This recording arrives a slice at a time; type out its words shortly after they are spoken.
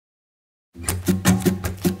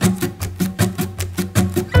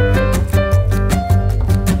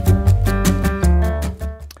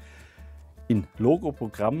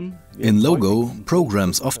In Logo,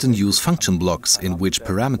 programs often use function blocks in which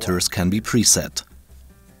parameters can be preset.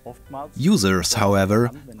 Users, however,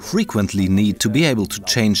 frequently need to be able to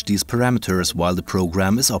change these parameters while the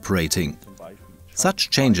program is operating. Such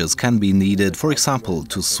changes can be needed, for example,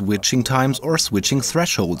 to switching times or switching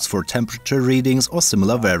thresholds for temperature readings or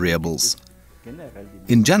similar variables.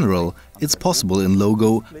 In general, it's possible in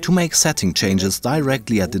Logo to make setting changes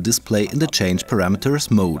directly at the display in the Change Parameters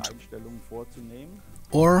mode.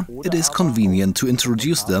 Or it is convenient to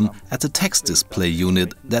introduce them at the text display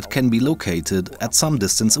unit that can be located at some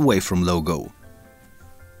distance away from Logo.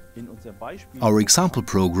 Our example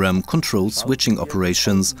program controls switching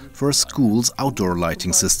operations for a school's outdoor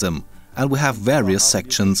lighting system, and we have various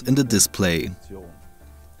sections in the display.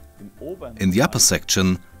 In the upper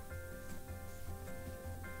section,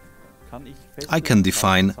 I can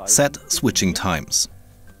define set switching times.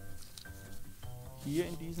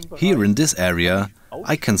 Here in this area,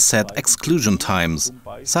 I can set exclusion times,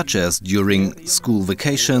 such as during school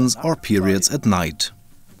vacations or periods at night.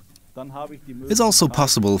 It's also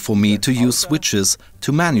possible for me to use switches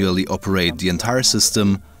to manually operate the entire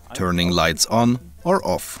system, turning lights on or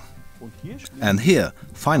off. And here,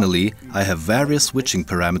 finally, I have various switching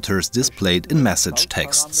parameters displayed in message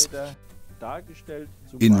texts.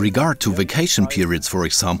 In regard to vacation periods, for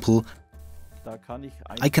example,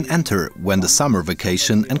 I can enter when the summer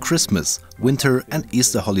vacation and Christmas, winter and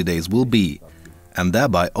Easter holidays will be, and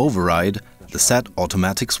thereby override the set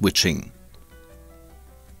automatic switching.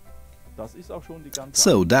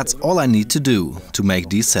 So that's all I need to do to make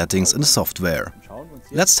these settings in the software.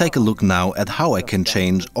 Let's take a look now at how I can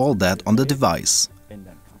change all that on the device.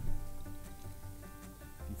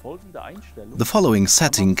 The following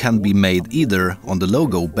setting can be made either on the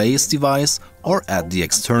Logo base device or at the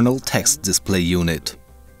external text display unit.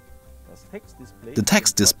 The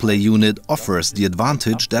text display unit offers the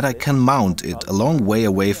advantage that I can mount it a long way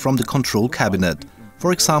away from the control cabinet,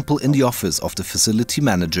 for example in the office of the facility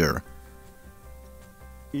manager.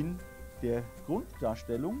 The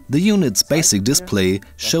unit's basic display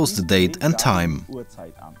shows the date and time.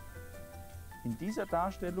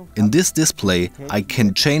 In this display, I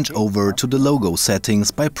can change over to the Logo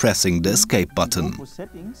settings by pressing the Escape button.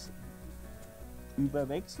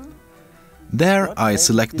 There I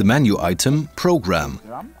select the menu item Program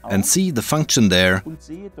and see the function there,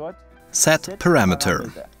 Set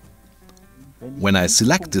Parameter. When I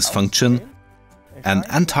select this function, an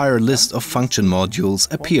entire list of function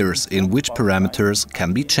modules appears in which parameters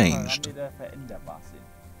can be changed.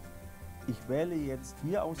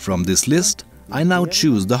 From this list, I now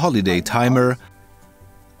choose the holiday timer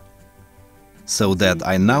so that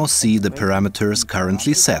I now see the parameters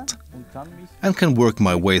currently set and can work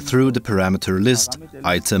my way through the parameter list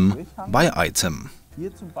item by item.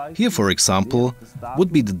 Here, for example,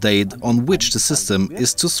 would be the date on which the system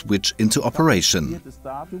is to switch into operation.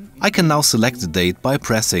 I can now select the date by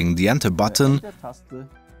pressing the Enter button,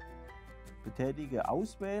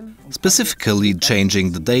 specifically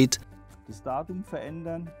changing the date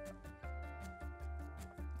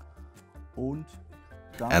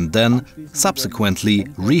and then subsequently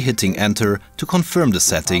re-hitting Enter to confirm the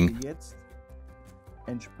setting,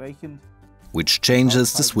 which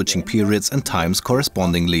changes the switching periods and times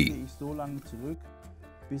correspondingly.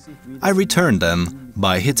 I return them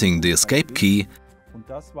by hitting the Escape key.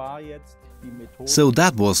 So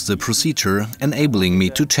that was the procedure enabling me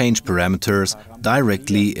to change parameters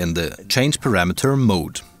directly in the Change Parameter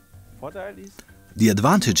mode. The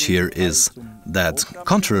advantage here is that,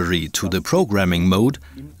 contrary to the programming mode,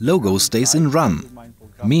 Logo stays in Run,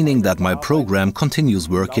 meaning that my program continues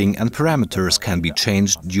working and parameters can be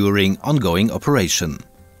changed during ongoing operation.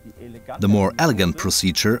 The more elegant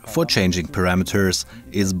procedure for changing parameters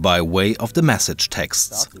is by way of the message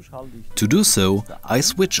texts. To do so, I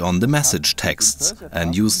switch on the message texts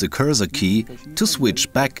and use the cursor key to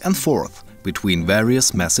switch back and forth between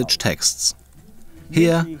various message texts.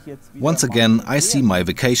 Here, once again, I see my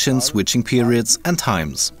vacation switching periods and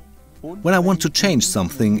times. When I want to change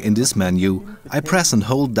something in this menu, I press and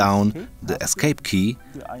hold down the Escape key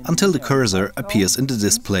until the cursor appears in the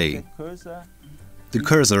display. The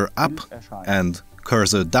cursor up and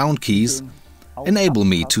cursor down keys enable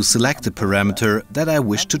me to select the parameter that I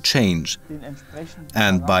wish to change,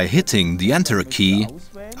 and by hitting the Enter key,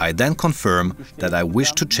 I then confirm that I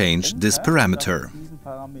wish to change this parameter.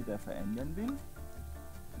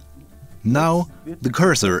 Now, the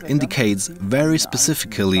cursor indicates very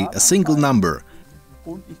specifically a single number,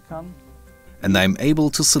 and I'm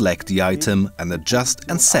able to select the item and adjust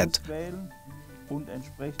and set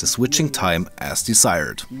the switching time as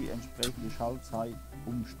desired.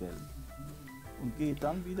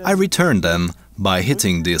 I return them by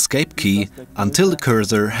hitting the escape key until the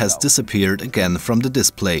cursor has disappeared again from the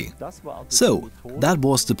display. So, that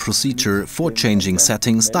was the procedure for changing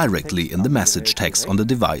settings directly in the message text on the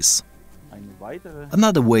device.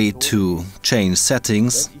 Another way to change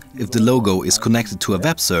settings, if the logo is connected to a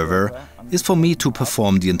web server, is for me to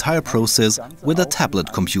perform the entire process with a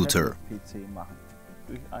tablet computer.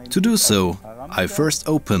 To do so, I first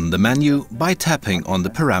open the menu by tapping on the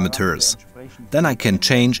parameters. Then I can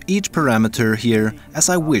change each parameter here as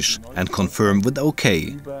I wish and confirm with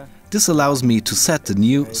OK. This allows me to set the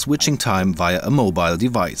new switching time via a mobile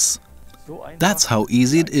device. That's how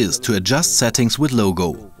easy it is to adjust settings with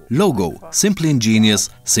Logo. Logo, simply ingenious,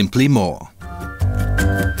 simply more.